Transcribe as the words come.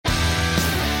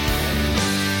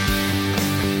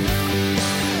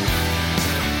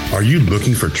Are you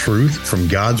looking for truth from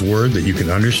God's Word that you can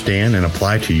understand and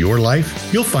apply to your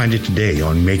life? You'll find it today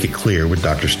on Make It Clear with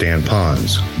Dr. Stan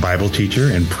Ponz, Bible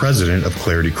teacher and president of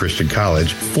Clarity Christian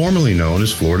College, formerly known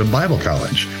as Florida Bible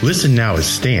College. Listen now as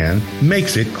Stan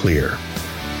makes it clear.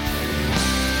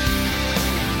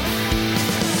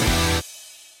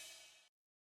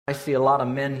 I see a lot of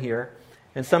men here,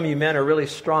 and some of you men are really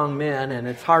strong men, and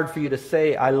it's hard for you to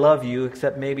say, I love you,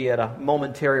 except maybe at a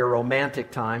momentary or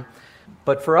romantic time.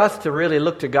 But for us to really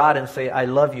look to God and say, I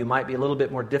love you, might be a little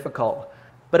bit more difficult.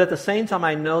 But at the same time,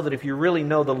 I know that if you really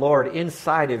know the Lord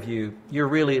inside of you, you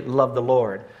really love the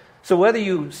Lord. So whether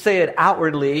you say it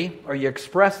outwardly or you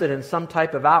express it in some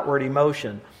type of outward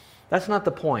emotion, that's not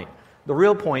the point. The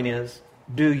real point is,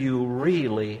 do you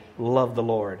really love the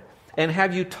Lord? And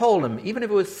have you told Him, even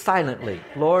if it was silently,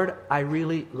 Lord, I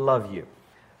really love you?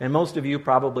 And most of you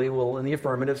probably will, in the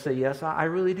affirmative, say, yes, I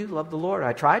really do love the Lord.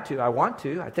 I try to. I want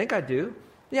to. I think I do.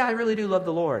 Yeah, I really do love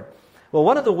the Lord. Well,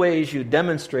 one of the ways you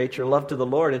demonstrate your love to the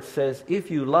Lord, it says,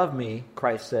 if you love me,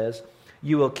 Christ says,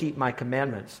 you will keep my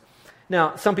commandments.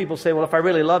 Now, some people say, well, if I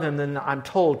really love Him, then I'm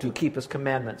told to keep His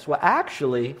commandments. Well,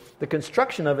 actually, the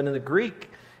construction of it in the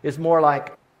Greek is more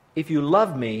like, if you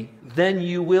love me, then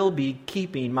you will be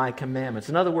keeping my commandments.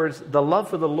 In other words, the love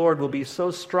for the Lord will be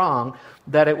so strong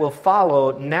that it will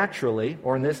follow naturally,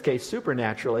 or in this case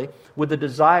supernaturally, with the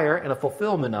desire and a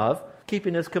fulfillment of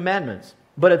keeping His commandments.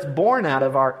 But it's born out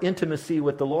of our intimacy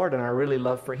with the Lord and our really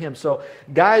love for Him. So,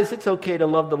 guys, it's okay to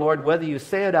love the Lord whether you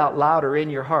say it out loud or in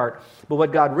your heart. But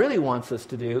what God really wants us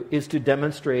to do is to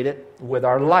demonstrate it with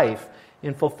our life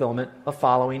in fulfillment of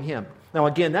following Him. Now,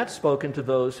 again, that's spoken to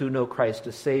those who know Christ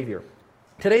as Savior.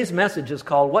 Today's message is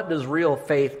called, What Does Real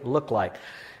Faith Look Like?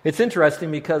 It's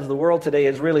interesting because the world today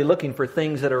is really looking for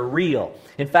things that are real.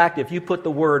 In fact, if you put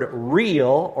the word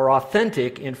real or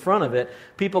authentic in front of it,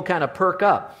 people kind of perk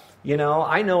up. You know,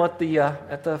 I know at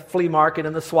the flea market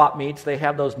and the swap meets, they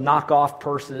have those knockoff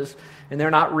purses, and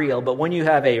they're not real. But when you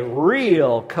have a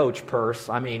real Coach purse,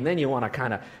 I mean, then you want to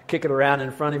kind of kick it around in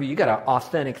front of you. You got an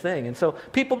authentic thing. And so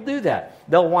people do that.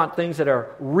 They'll want things that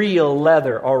are real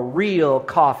leather or real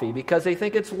coffee because they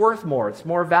think it's worth more. It's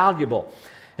more valuable.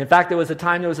 In fact, there was a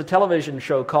time there was a television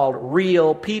show called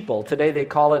Real People. Today they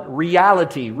call it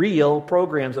reality, real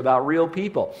programs about real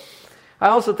people. I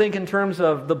also think in terms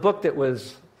of the book that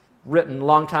was written a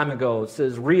long time ago. It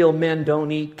says, Real Men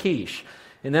Don't Eat Quiche.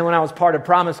 And then when I was part of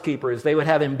Promise Keepers, they would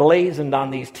have emblazoned on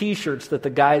these T-shirts that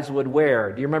the guys would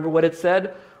wear. Do you remember what it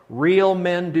said? Real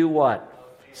men do what?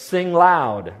 Sing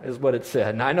loud, is what it said.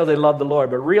 And I know they love the Lord,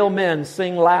 but real men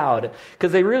sing loud.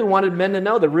 Because they really wanted men to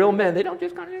know that real men, they don't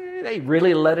just go, they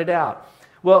really let it out.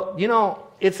 Well, you know,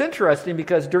 it's interesting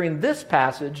because during this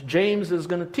passage, James is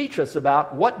going to teach us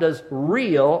about what does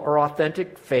real or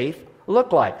authentic faith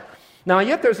look like. Now,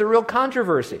 yet there's a real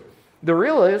controversy. There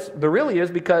really is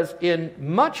because in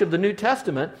much of the New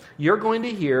Testament, you're going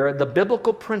to hear the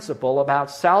biblical principle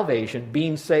about salvation,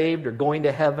 being saved or going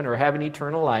to heaven or having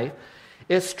eternal life,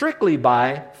 is strictly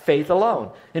by faith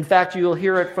alone. In fact, you'll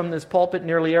hear it from this pulpit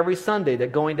nearly every Sunday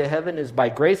that going to heaven is by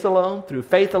grace alone, through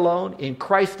faith alone, in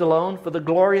Christ alone, for the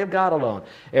glory of God alone.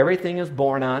 Everything is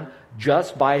born on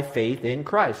just by faith in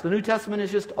Christ. The New Testament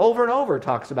is just over and over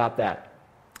talks about that.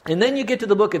 And then you get to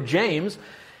the book of James,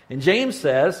 and James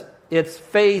says it's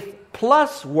faith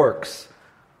plus works,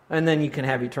 and then you can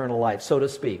have eternal life, so to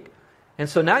speak. And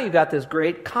so now you've got this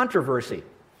great controversy.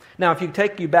 Now, if you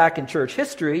take you back in church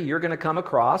history, you're going to come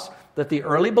across that the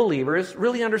early believers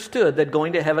really understood that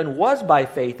going to heaven was by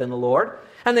faith in the Lord,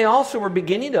 and they also were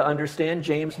beginning to understand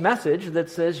James' message that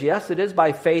says, yes, it is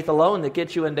by faith alone that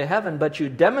gets you into heaven, but you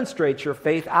demonstrate your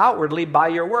faith outwardly by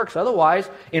your works. Otherwise,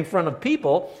 in front of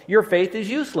people, your faith is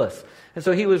useless. And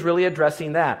so he was really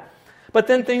addressing that. But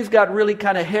then things got really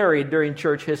kind of harried during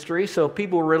church history, so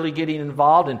people were really getting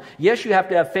involved. And yes, you have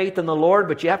to have faith in the Lord,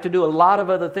 but you have to do a lot of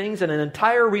other things, and an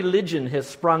entire religion has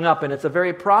sprung up, and it's a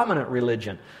very prominent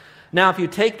religion. Now, if you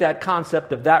take that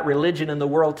concept of that religion in the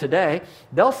world today,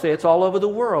 they'll say it's all over the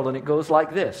world, and it goes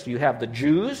like this. You have the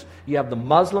Jews, you have the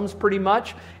Muslims pretty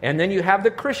much, and then you have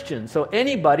the Christians. So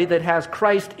anybody that has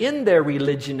Christ in their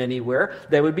religion anywhere,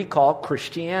 they would be called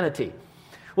Christianity.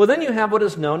 Well, then you have what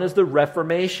is known as the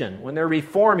Reformation, when they're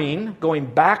reforming, going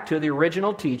back to the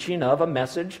original teaching of a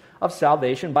message of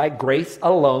salvation by grace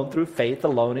alone, through faith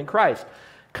alone in Christ.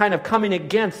 Kind of coming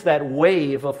against that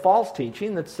wave of false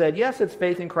teaching that said, yes, it's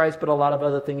faith in Christ, but a lot of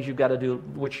other things you've got to do,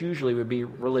 which usually would be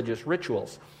religious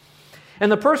rituals.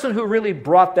 And the person who really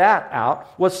brought that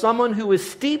out was someone who was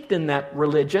steeped in that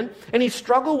religion, and he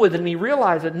struggled with it, and he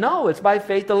realized that, no, it's by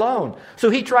faith alone. So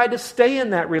he tried to stay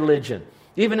in that religion.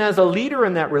 even as a leader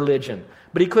in that religion.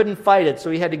 But he couldn't fight it, so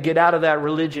he had to get out of that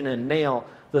religion and nail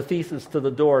the thesis to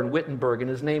the door in Wittenberg, and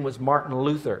his name was Martin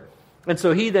Luther. And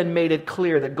so he then made it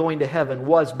clear that going to heaven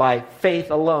was by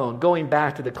faith alone, going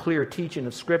back to the clear teaching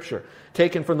of Scripture,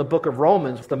 taken from the book of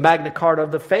Romans, the Magna Carta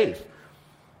of the faith.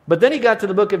 But then he got to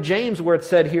the book of James where it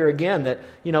said here again that,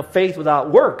 faith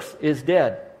without works is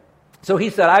dead. So he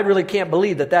said, I really can't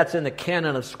believe that that's in the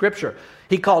canon of Scripture.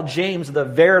 He called James the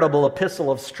veritable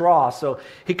epistle of straw, so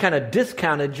he kind of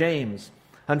discounted James.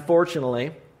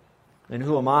 Unfortunately, and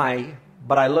who am I?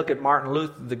 But I look at Martin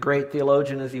Luther, the great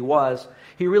theologian as he was,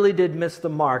 he really did miss the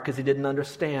mark because he didn't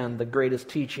understand the greatest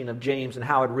teaching of James and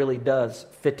how it really does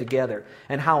fit together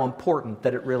and how important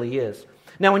that it really is.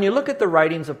 Now, when you look at the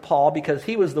writings of Paul, because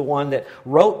he was the one that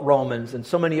wrote Romans and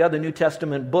so many other New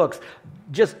Testament books,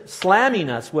 just slamming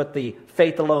us with the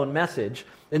faith alone message,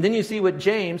 and then you see with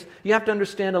James, you have to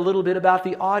understand a little bit about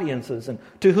the audiences and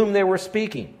to whom they were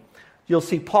speaking. You'll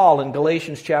see Paul in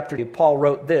Galatians chapter 2. Paul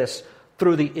wrote this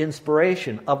through the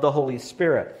inspiration of the Holy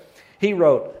Spirit. He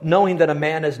wrote, knowing that a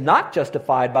man is not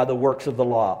justified by the works of the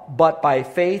law, but by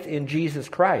faith in Jesus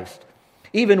Christ.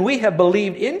 Even we have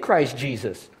believed in Christ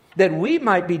Jesus, that we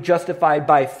might be justified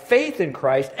by faith in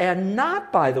Christ and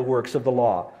not by the works of the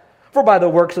law. For by the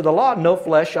works of the law, no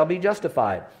flesh shall be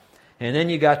justified. And then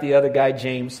you got the other guy,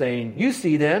 James, saying, you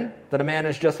see then that a man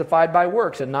is justified by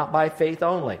works and not by faith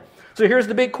only. So here's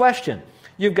the big question.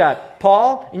 You've got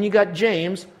Paul and you got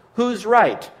James. Who's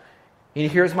right?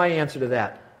 And here's my answer to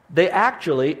that. They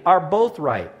actually are both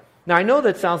right. Now I know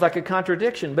that sounds like a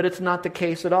contradiction, but it's not the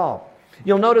case at all.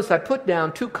 You'll notice I put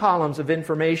down 2 columns of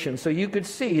information so you could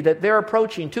see that they're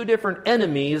approaching 2 different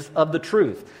enemies of the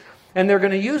truth. And they're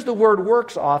going to use the word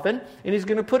works often, and he's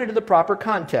going to put it in the proper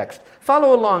context.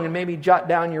 Follow along and maybe jot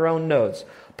down your own notes.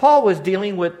 Paul was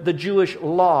dealing with the Jewish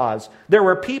laws. There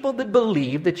were people that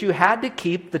believed that you had to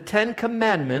keep the 10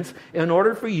 Commandments in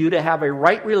order for you to have a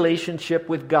right relationship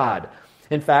with God.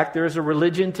 In fact, there's a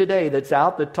religion today that's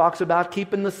out that talks about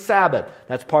keeping the Sabbath.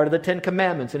 That's part of the 10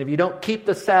 Commandments. And if you don't keep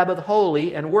the Sabbath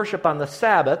holy and worship on the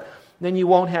Sabbath, then you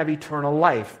won't have eternal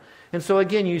life. And so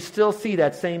again, you still see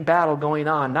that same battle going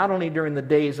on, not only during the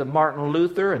days of Martin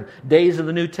Luther and days of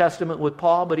the New Testament with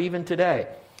Paul, but even today.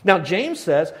 Now, James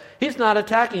says he's not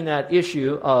attacking that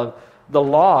issue of the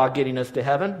law getting us to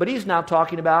heaven, but he's now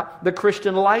talking about the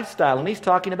Christian lifestyle, and he's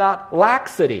talking about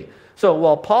laxity. So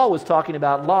while Paul was talking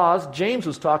about laws, James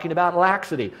was talking about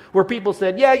laxity, where people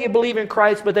said, yeah, you believe in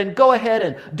Christ, but then go ahead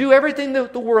and do everything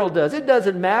that the world does. It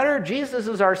doesn't matter. Jesus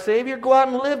is our Savior. Go out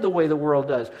and live the way the world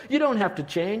does. You don't have to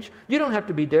change. You don't have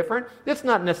to be different. It's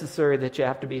not necessary that you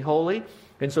have to be holy.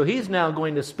 And so he's now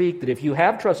going to speak that if you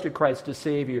have trusted Christ as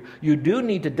Savior, you do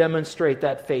need to demonstrate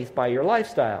that faith by your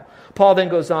lifestyle. Paul then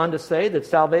goes on to say that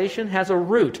salvation has a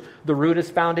root. The root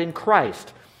is found in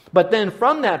Christ. But then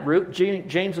from that root,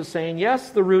 James is saying,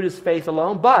 yes, the root is faith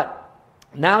alone, but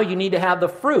now you need to have the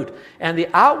fruit. And the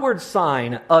outward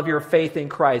sign of your faith in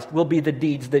Christ will be the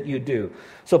deeds that you do.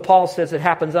 So Paul says it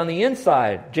happens on the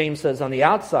inside. James says on the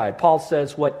outside. Paul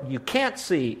says what you can't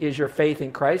see is your faith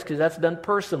in Christ because that's done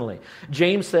personally.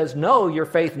 James says, no, your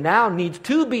faith now needs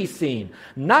to be seen.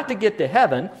 Not to get to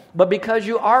heaven, but because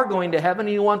you are going to heaven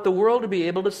and you want the world to be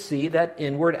able to see that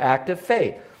inward act of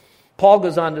faith. Paul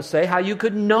goes on to say how you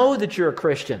could know that you're a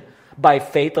Christian by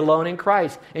faith alone in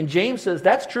Christ. And James says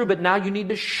that's true, but now you need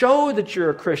to show that you're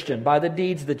a Christian by the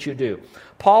deeds that you do.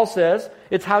 Paul says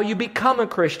it's how you become a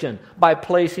Christian by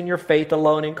placing your faith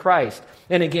alone in Christ.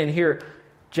 And again here,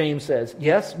 James says,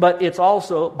 yes, but it's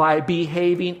also by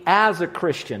behaving as a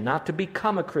Christian, not to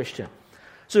become a Christian.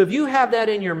 So if you have that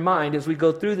in your mind as we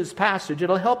go through this passage,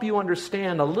 it'll help you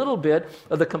understand a little bit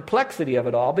of the complexity of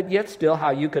it all, but yet still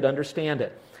how you could understand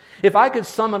it. If I could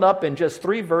sum it up in just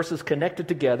 3 verses connected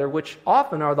together, which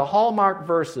often are the hallmark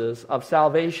verses of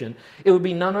salvation, it would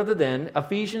be none other than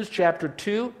Ephesians chapter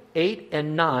 2, 8,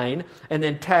 and 9, and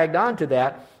then tagged on to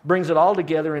that, brings it all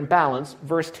together in balance,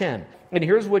 verse 10. And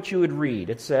here's what you would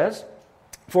read. It says,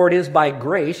 for it is by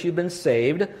grace you've been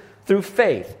saved through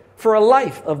faith, for a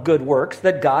life of good works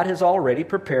that God has already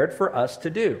prepared for us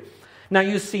to do. Now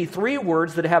you see 3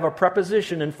 words that have a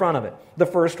preposition in front of it. The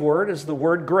first word is the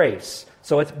word grace.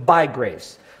 So it's by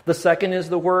grace. The second is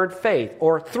the word faith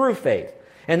or through faith.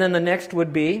 And then the next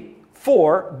would be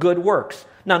for good works.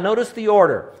 Now notice the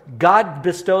order. God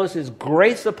bestows His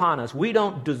grace upon us. We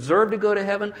don't deserve to go to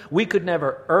heaven. We could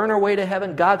never earn our way to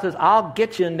heaven. God says, I'll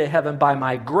get you into heaven by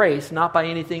my grace, not by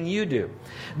anything you do.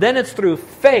 Then it's through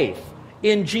faith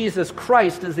in Jesus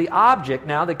Christ as the object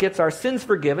now that gets our sins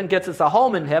forgiven, gets us a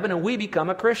home in heaven, and we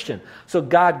become a Christian. So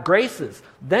God graces.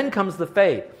 Then comes the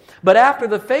faith. But after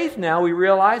the faith now, we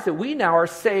realize that we now are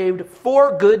saved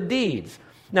for good deeds.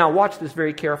 Now, watch this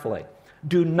very carefully.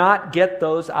 Do not get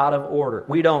those out of order.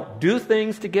 We don't do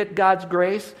things to get God's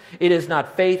grace. It is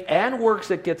not faith and works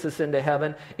that gets us into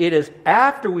heaven. It is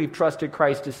after we've trusted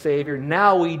Christ as Savior,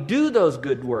 now we do those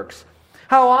good works.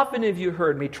 How often have you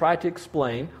heard me try to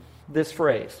explain this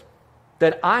phrase?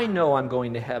 That I know I'm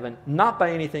going to heaven, not by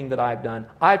anything that I've done.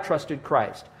 I've trusted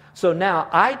Christ. So now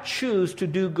I choose to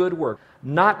do good work.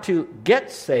 Not to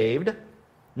get saved,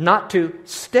 not to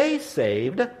stay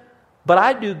saved, but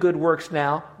I do good works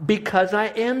now because I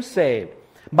am saved.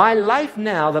 My life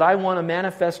now that I want to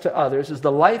manifest to others is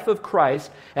the life of Christ,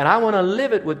 and I want to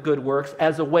live it with good works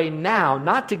as a way now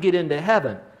not to get into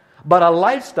heaven, but a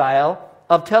lifestyle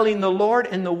of telling the Lord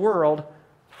and the world,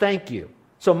 thank you.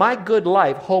 So my good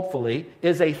life, hopefully,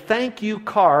 is a thank you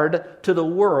card to the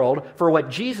world for what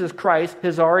Jesus Christ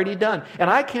has already done. And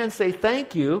I can't say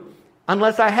thank you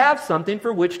unless I have something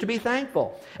for which to be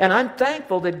thankful. And I'm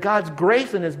thankful that God's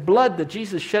grace and His blood that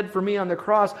Jesus shed for me on the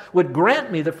cross would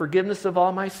grant me the forgiveness of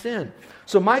all my sin.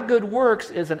 So my good works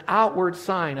is an outward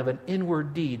sign of an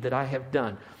inward deed that I have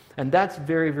done. And that's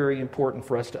very, very important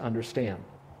for us to understand.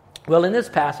 Well, in this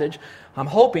passage, I'm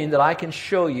hoping that I can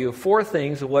show you 4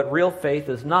 things of what real faith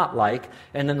is not like,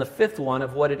 and then the 5th one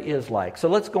of what it is like. So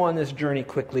let's go on this journey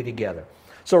quickly together.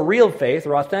 So real faith,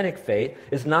 or authentic faith,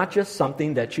 is not just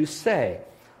something that you say.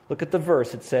 Look at the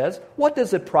verse. It says, "What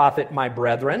does it profit, my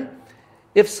brethren?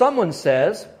 If someone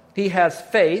says he has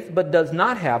faith but does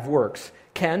not have works,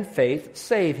 can faith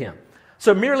save him?"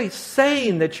 So merely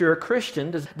saying that you're a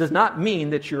Christian does not mean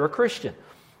that you're a Christian.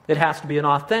 It has to be an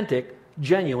authentic,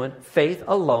 genuine faith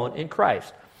alone in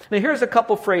Christ. Now here's a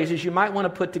couple phrases you might want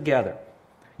to put together.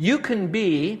 You can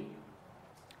be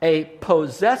a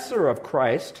possessor of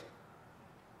Christ,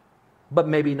 but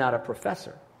maybe not a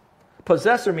professor.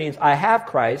 Possessor means I have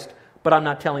Christ, but I'm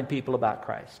not telling people about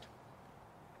Christ.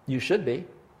 You should be.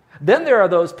 Then there are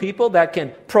those people that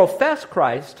can profess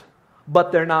Christ,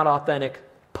 but they're not authentic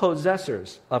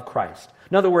possessors of Christ.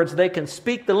 In other words, they can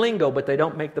speak the lingo, but they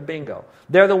don't make the bingo.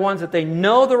 They're the ones that they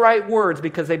know the right words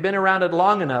because they've been around it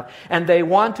long enough, and they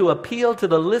want to appeal to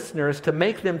the listeners to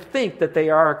make them think that they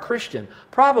are a Christian,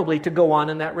 probably to go on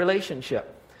in that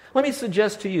relationship. Let me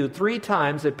suggest to you 3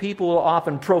 times that people will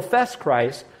often profess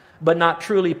Christ, but not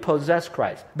truly possess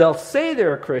Christ. They'll say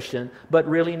they're a Christian, but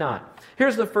really not.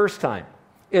 Here's the first time.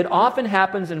 It often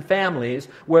happens in families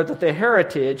where the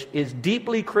heritage is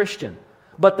deeply Christian,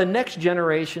 but the next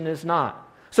generation is not.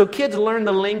 So kids learn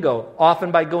the lingo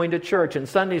often by going to church and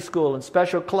Sunday school and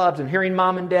special clubs and hearing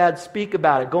mom and dad speak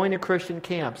about it, going to Christian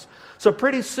camps. So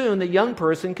pretty soon the young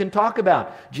person can talk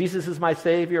about Jesus is my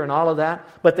Savior and all of that,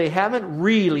 but they haven't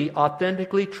really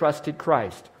authentically trusted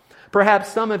Christ. Perhaps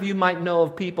some of you might know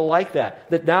of people like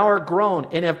that now are grown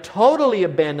and have totally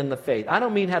abandoned the faith. I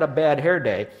don't mean had a bad hair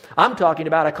day. I'm talking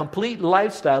about a complete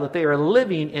lifestyle that they are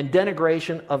living in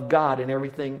denigration of God and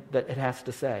everything that it has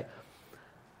to say.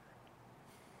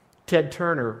 Ted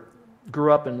Turner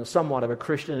grew up in somewhat of a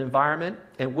Christian environment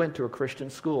and went to a Christian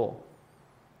school.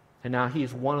 And now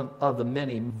he's one of the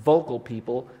many vocal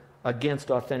people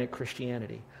against authentic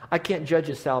Christianity. I can't judge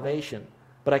his salvation,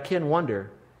 but I can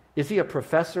wonder, is he a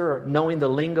professor or knowing the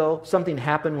lingo? Something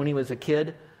happened when he was a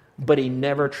kid, but he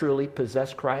never truly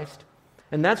possessed Christ.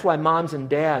 And that's why moms and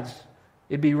dads,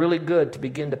 it'd be really good to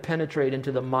begin to penetrate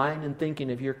into the mind and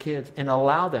thinking of your kids and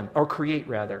allow them, or create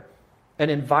rather, an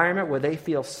environment where they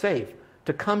feel safe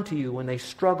to come to you when they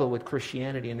struggle with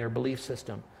Christianity and their belief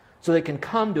system. So they can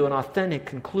come to an authentic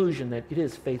conclusion that it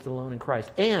is faith alone in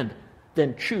Christ, and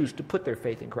then choose to put their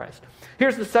faith in Christ.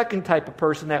 Here's the second type of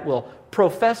person that will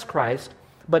profess Christ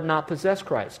but not possess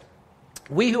Christ.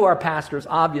 We who are pastors,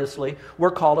 obviously,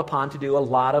 we're called upon to do a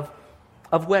lot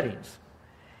of weddings.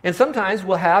 And sometimes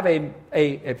we'll have a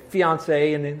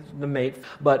fiancé and the mate,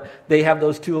 but they have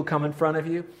those two who come in front of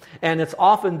you. And it's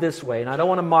often this way, and I don't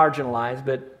want to marginalize,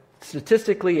 but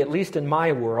statistically, at least in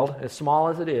my world, as small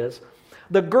as it is,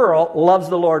 the girl loves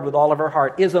the Lord with all of her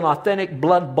heart, is an authentic,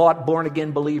 blood-bought,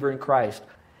 born-again believer in Christ.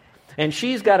 And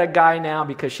she's got a guy now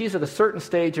because she's at a certain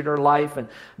stage in her life and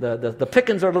the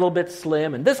pickings are a little bit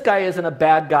slim. And this guy isn't a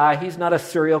bad guy. He's not a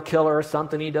serial killer or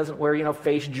something. He doesn't wear,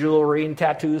 face jewelry and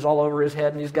tattoos all over his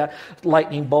head. And he's got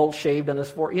lightning bolts shaved on his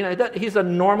forehead. He's a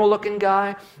normal-looking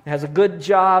guy, has a good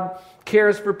job,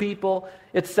 cares for people,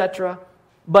 etc.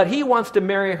 But he wants to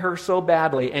marry her so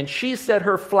badly, and she set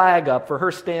her flag up for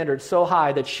her standards so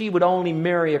high that she would only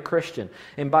marry a Christian.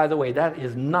 And by the way, that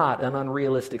is not an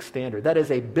unrealistic standard. That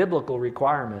is a biblical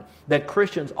requirement that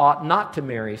Christians ought not to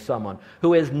marry someone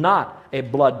who is not a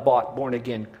blood-bought,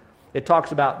 born-again. It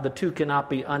talks about the two cannot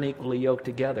be unequally yoked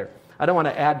together. I don't want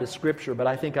to add to Scripture, but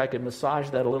I think I could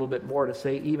massage that a little bit more to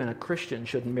say even a Christian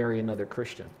shouldn't marry another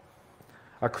Christian.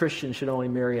 A Christian should only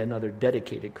marry another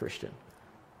dedicated Christian.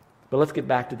 But let's get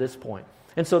back to this point.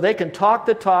 And so they can talk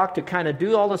the talk to kind of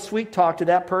do all the sweet talk to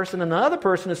that person, and the other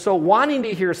person is so wanting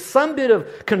to hear some bit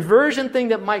of conversion thing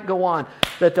that might go on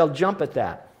that they'll jump at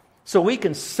that. So we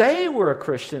can say we're a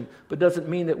Christian, but doesn't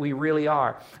mean that we really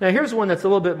are. Now here's one that's a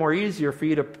little bit more easier for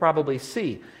you to probably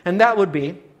see, and that would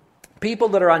be people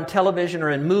that are on television or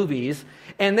in movies,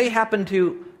 and they happen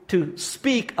to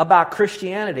speak about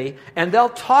Christianity, and they'll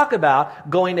talk about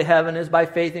going to heaven is by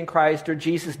faith in Christ, or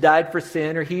Jesus died for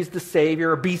sin, or He's the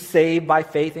Savior, or be saved by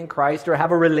faith in Christ, or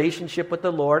have a relationship with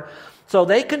the Lord. So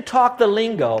they can talk the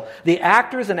lingo. The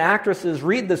actors and actresses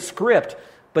read the script,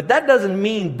 but that doesn't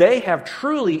mean they have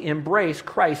truly embraced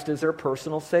Christ as their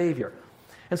personal Savior.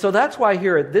 And so that's why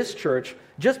here at this church,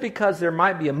 just because there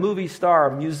might be a movie star,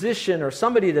 a musician, or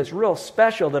somebody that's real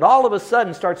special that all of a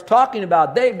sudden starts talking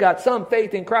about they've got some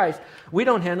faith in Christ, we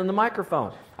don't hand them the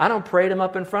microphone. I don't parade them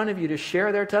up in front of you to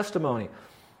share their testimony,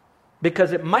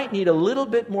 because it might need a little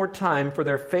bit more time for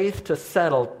their faith to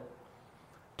settle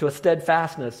to a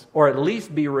steadfastness, or at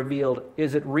least be revealed,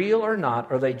 is it real or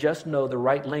not, or they just know the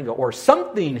right lingo, or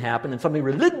something happened and something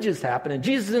religious happened and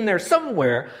Jesus is in there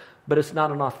somewhere, but it's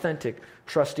not an authentic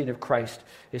trusting of Christ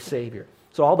as Savior.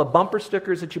 So all the bumper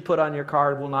stickers that you put on your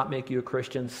car will not make you a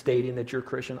Christian, stating that you're a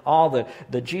Christian. All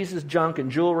the Jesus junk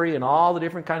and jewelry and all the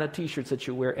different kind of t-shirts that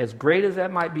you wear, as great as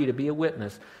that might be to be a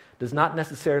witness, does not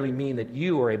necessarily mean that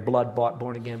you are a blood-bought,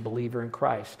 born-again believer in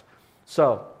Christ.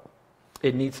 So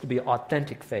it needs to be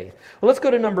authentic faith. Well, let's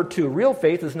go to number 2. Real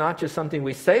faith is not just something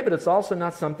we say, but it's also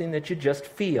not something that you just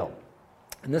feel.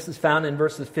 And this is found in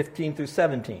verses 15 through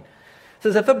 17. It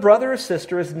says, if a brother or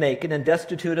sister is naked and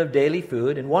destitute of daily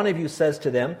food, and one of you says to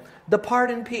them,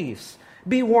 depart in peace,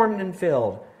 be warmed and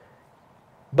filled,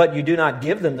 but you do not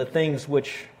give them the things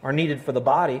which are needed for the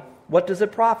body, what does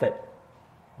it profit?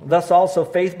 Thus also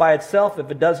faith by itself,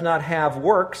 if it does not have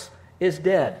works, is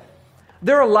dead.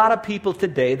 There are a lot of people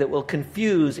today that will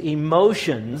confuse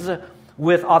emotions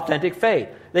with authentic faith.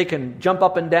 They can jump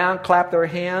up and down, clap their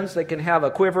hands, they can have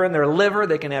a quiver in their liver,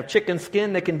 they can have chicken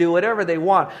skin, they can do whatever they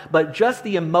want. But just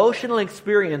the emotional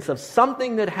experience of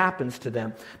something that happens to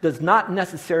them does not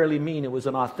necessarily mean it was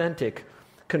an authentic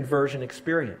conversion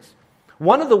experience.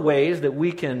 One of the ways that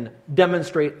we can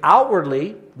demonstrate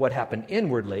outwardly what happened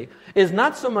inwardly is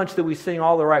not so much that we sing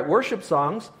all the right worship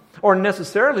songs, or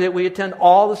necessarily that we attend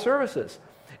all the services.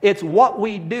 It's what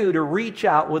we do to reach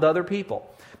out with other people.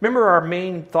 Remember, our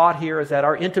main thought here is that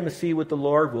our intimacy with the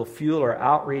Lord will fuel our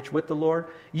outreach with the Lord.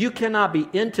 You cannot be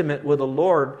intimate with the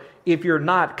Lord if you're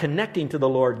not connecting to the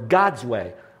Lord God's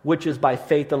way, which is by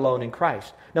faith alone in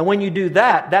Christ. Now, when you do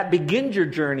that, that begins your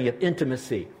journey of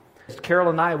intimacy. Carol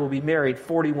and I will be married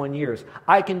 41 years.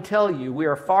 I can tell you we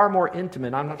are far more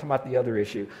intimate, I'm not talking about the other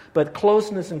issue, but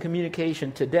closeness and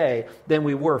communication today than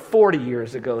we were 40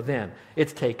 years ago then.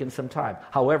 It's taken some time.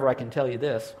 However, I can tell you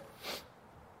this.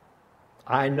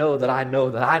 I know that I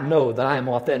am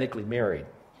authentically married.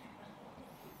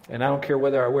 And I don't care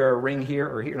whether I wear a ring here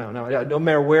or here. No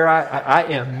matter where I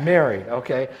am married,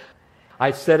 okay?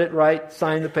 I said it right,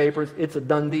 signed the papers, it's a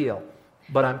done deal.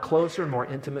 But I'm closer and more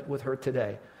intimate with her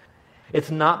today. It's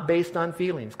not based on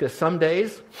feelings, because some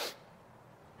days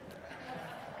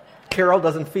Carol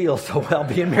doesn't feel so well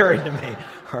being married to me,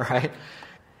 all right?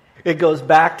 It goes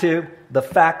back to the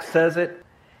fact says it,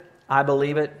 I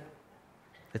believe it,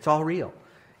 it's all real.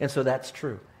 And so that's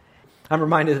true. I'm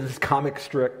reminded of this comic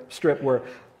strip where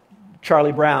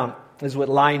Charlie Brown is with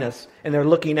Linus, and they're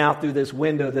looking out through this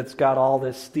window that's got all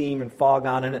this steam and fog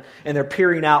on it, and they're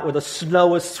peering out where the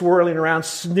snow is swirling around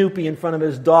Snoopy in front of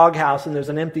his doghouse, and there's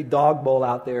an empty dog bowl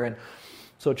out there. And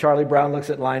so Charlie Brown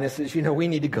looks at Linus and says, we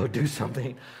need to go do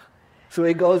something. So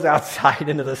he goes outside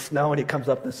into the snow, and he comes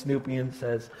up to Snoopy and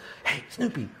says, hey,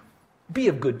 Snoopy, be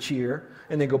of good cheer.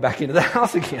 And they go back into the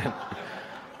house again.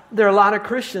 There are a lot of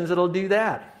Christians that'll do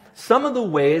that. Some of the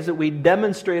ways that we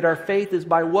demonstrate our faith is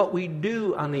by what we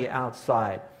do on the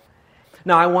outside.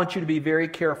 Now, I want you to be very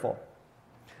careful.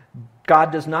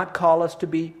 God does not call us to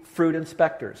be fruit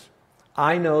inspectors.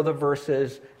 I know the verse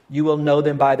says, you will know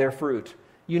them by their fruit.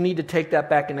 You need to take that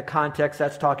back into context.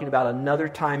 That's talking about another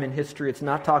time in history. It's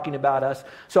not talking about us.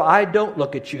 So I don't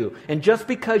look at you. And just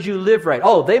because you live right,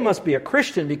 they must be a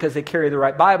Christian because they carry the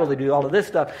right Bible, they do all of this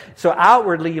stuff. So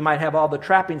outwardly you might have all the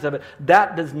trappings of it.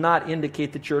 That does not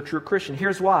indicate that you're a true Christian.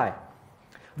 Here's why.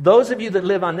 Those of you that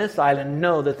live on this island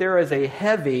know that there is a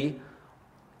heavy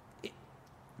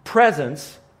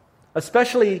presence,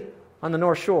 especially on the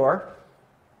North Shore,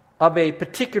 of a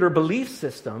particular belief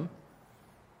system,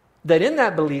 that in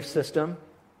that belief system,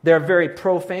 They're very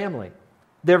pro-family.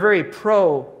 They're very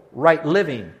pro-right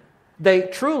living. They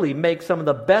truly make some of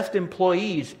the best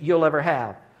employees you'll ever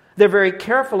have. They're very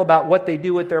careful about what they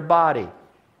do with their body,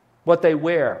 what they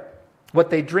wear, what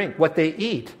they drink, what they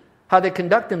eat, how they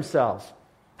conduct themselves,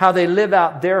 how they live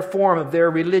out their form of their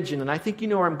religion. And I think you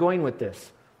know where I'm going with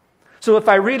this. So if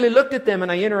I really looked at them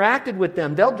and I interacted with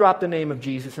them, they'll drop the name of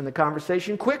Jesus in the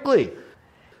conversation quickly.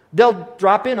 They'll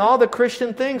drop in all the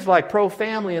Christian things like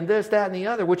pro-family and this, that, and the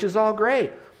other, which is all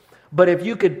great. But if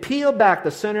you could peel back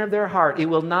the center of their heart, it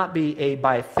will not be a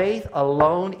by faith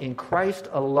alone, in Christ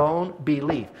alone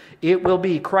belief. It will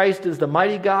be Christ is the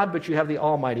mighty God, but you have the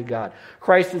almighty God.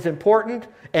 Christ is important,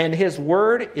 and His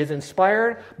Word is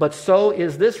inspired, but so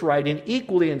is this writing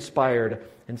equally inspired,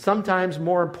 and sometimes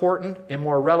more important and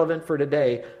more relevant for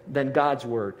today than God's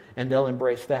Word, and they'll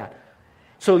embrace that.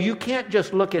 So you can't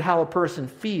just look at how a person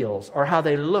feels or how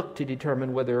they look to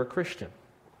determine whether they're a Christian.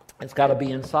 It's got to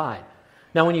be inside.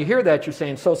 Now, when you hear that, you're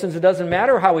saying, so since it doesn't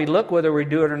matter how we look, whether we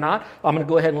do it or not, I'm going to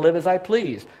go ahead and live as I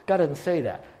please. God doesn't say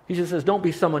that. He just says, don't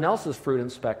be someone else's fruit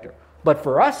inspector. But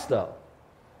for us, though,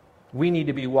 we need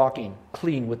to be walking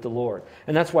clean with the Lord.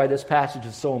 And that's why this passage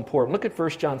is so important. Look at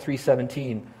 1 John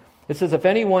 3:17. It says, if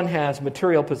anyone has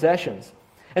material possessions,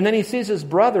 and then he sees his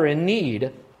brother in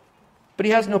need, but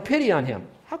he has no pity on him,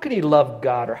 how can he love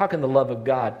God, or how can the love of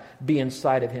God be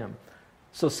inside of him?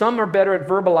 So some are better at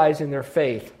verbalizing their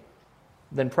faith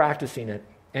than practicing it.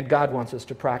 And God wants us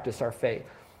to practice our faith.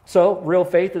 So real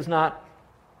faith is not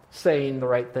saying the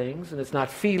right things, and it's not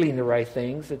feeling the right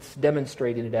things. It's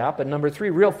demonstrating it out. But number 3,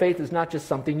 real faith is not just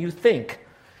something you think.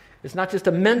 It's not just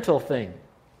a mental thing.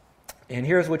 And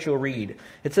here's what you'll read.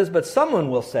 It says, but someone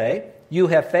will say, you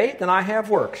have faith and I have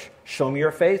works. Show me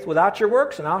your faith without your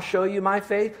works, and I'll show you my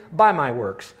faith by my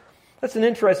works. That's an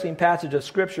interesting passage of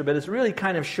Scripture, but it's really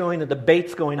kind of showing the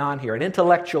debates going on here. An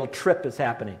intellectual trip is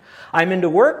happening. I'm into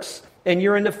works, and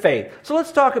you're into faith. So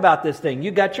let's talk about this thing. You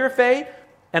got your faith,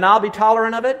 and I'll be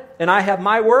tolerant of it, and I have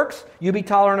my works. You be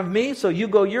tolerant of me, so you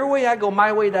go your way, I go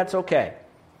my way, that's okay.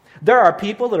 There are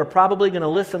people that are probably going to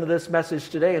listen to this message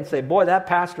today and say, boy, that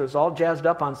pastor is all jazzed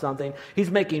up on something.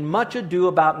 He's making much ado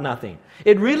about nothing.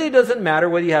 It really doesn't matter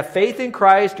whether you have faith in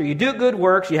Christ or you do good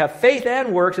works, you have faith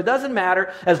and works. It doesn't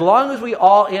matter as long as we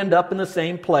all end up in the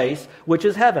same place, which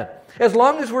is heaven. As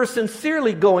long as we're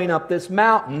sincerely going up this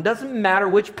mountain, it doesn't matter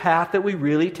which path that we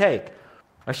really take.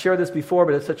 I shared this before,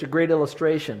 but it's such a great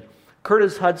illustration.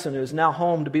 Curtis Hudson, who is now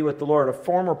home to be with the Lord, a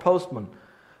former postman,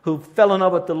 who fell in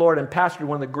love with the Lord and pastored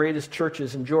one of the greatest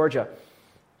churches in Georgia.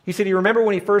 He said he remembered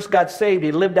when he first got saved,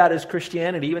 he lived out his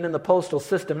Christianity, even in the postal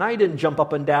system. Now, he didn't jump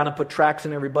up and down and put tracts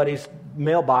in everybody's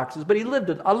mailboxes, but he lived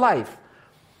a life.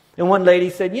 And one lady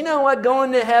said, you know what,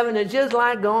 going to heaven is just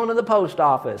like going to the post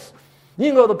office. You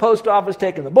can go to the post office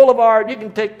taking the boulevard, you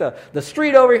can take the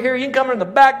street over here, you can come in the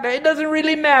back. It doesn't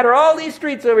really matter. All these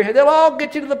streets over here, they'll all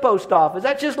get you to the post office.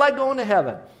 That's just like going to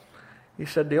heaven. He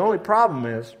said the only problem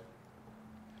is,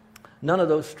 none of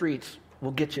those streets will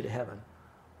get you to heaven.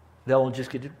 They'll just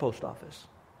get you to the post office.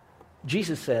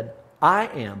 Jesus said, I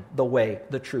am the way,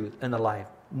 the truth, and the life.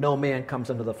 No man comes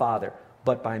unto the Father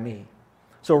but by me.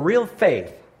 So real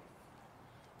faith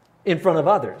in front of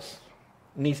others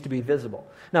needs to be visible.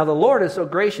 Now the Lord is so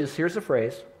gracious, here's a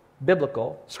phrase,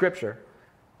 biblical, scripture.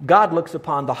 God looks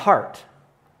upon the heart.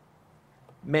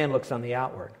 Man looks on the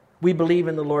outward. We believe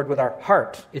in the Lord with our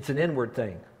heart. It's an inward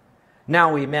thing.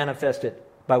 Now we manifest it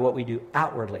by what we do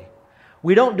outwardly.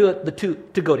 We don't do it the two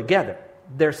to go together.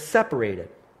 They're separated.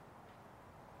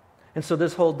 And so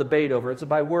this whole debate over, it's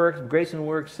by works, grace and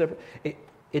works,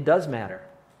 it does matter.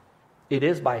 It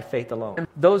is by faith alone. And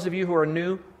those of you who are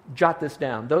new, jot this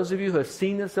down. Those of you who have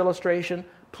seen this illustration,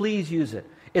 please use it.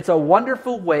 It's a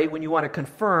wonderful way when you want to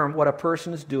confirm what a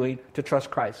person is doing to trust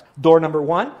Christ. Door number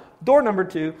 1, door number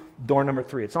 2, door number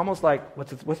 3. It's almost like,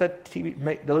 what's that TV?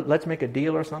 Let's make a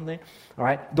deal or something. All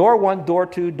right. Door 1, door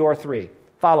 2, door 3.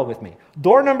 Follow with me.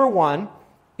 Door number 1,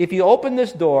 if you open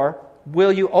this door,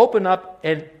 will you open up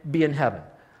and be in heaven?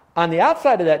 On the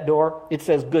outside of that door, it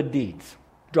says good deeds.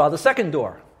 Draw the second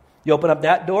door. You open up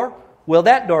that door, will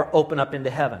that door open up into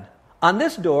heaven? On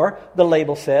this door, the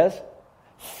label says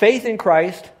faith in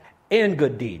Christ and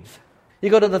good deeds. You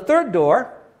go to the third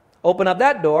door, open up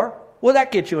that door, will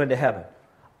that get you into heaven?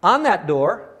 On that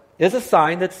door is a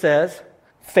sign that says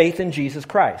faith in Jesus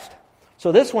Christ.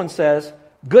 So this one says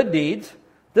good deeds.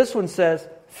 This one says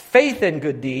faith in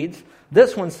good deeds.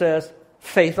 This one says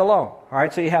faith alone. All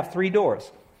right, so you have 3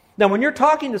 doors. Now, when you're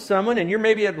talking to someone and you're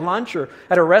maybe at lunch or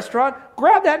at a restaurant,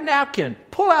 grab that napkin,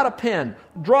 pull out a pen,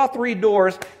 draw 3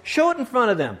 doors, show it in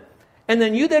front of them. And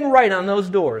then you then write on those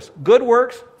doors, good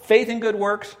works, faith in good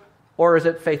works, or is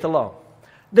it faith alone?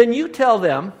 then you tell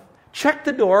them, check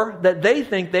the door that they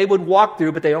think they would walk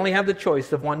through, but they only have the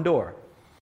choice of one door.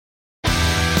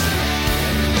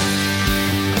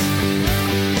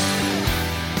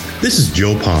 This is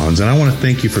Joe Ponz, and I want to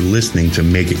thank you for listening to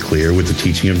Make It Clear with the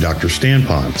teaching of Dr. Stan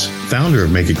Ponz, founder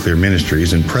of Make It Clear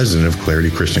Ministries and president of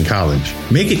Clarity Christian College.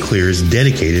 Make It Clear is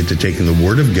dedicated to taking the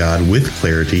Word of God with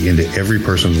clarity into every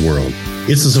person's world.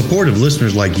 It's the support of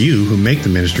listeners like you who make the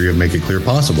ministry of Make It Clear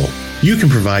possible. You can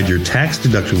provide your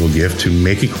tax-deductible gift to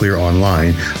Make It Clear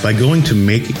online by going to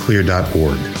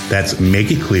makeitclear.org. That's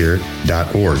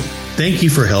makeitclear.org. Thank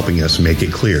you for helping us make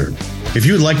it clear. If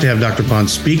you would like to have Dr. Ponz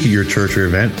speak at your church or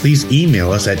event, please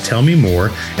email us at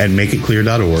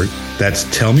tellmemore@makeitclear.org. That's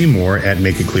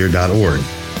tellmemore@makeitclear.org.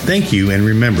 Thank you, and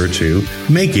remember to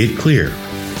make it clear.